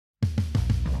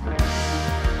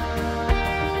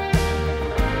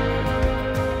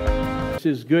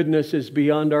His goodness is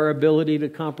beyond our ability to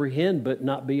comprehend, but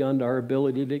not beyond our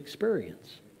ability to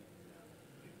experience.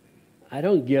 I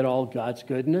don't get all God's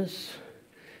goodness.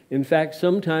 In fact,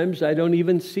 sometimes I don't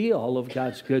even see all of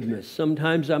God's goodness.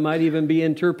 Sometimes I might even be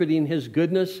interpreting His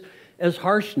goodness as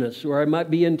harshness, or I might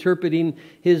be interpreting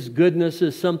His goodness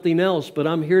as something else. But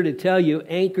I'm here to tell you,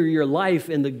 anchor your life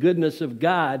in the goodness of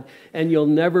God, and you'll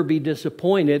never be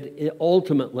disappointed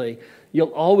ultimately. You'll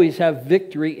always have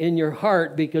victory in your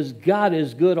heart because God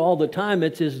is good all the time.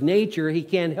 It's His nature. He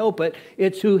can't help it.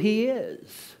 It's who He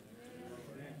is.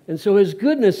 And so His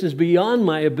goodness is beyond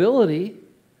my ability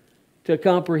to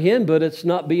comprehend, but it's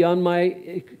not beyond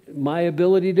my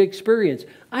ability to experience.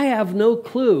 I have no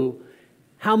clue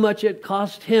how much it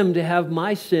cost Him to have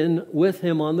my sin with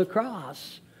Him on the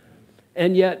cross.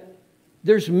 And yet,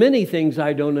 there's many things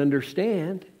I don't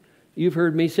understand. You've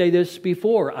heard me say this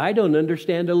before. I don't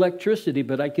understand electricity,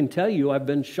 but I can tell you I've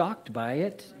been shocked by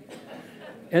it.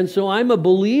 And so I'm a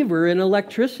believer in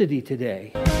electricity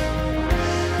today.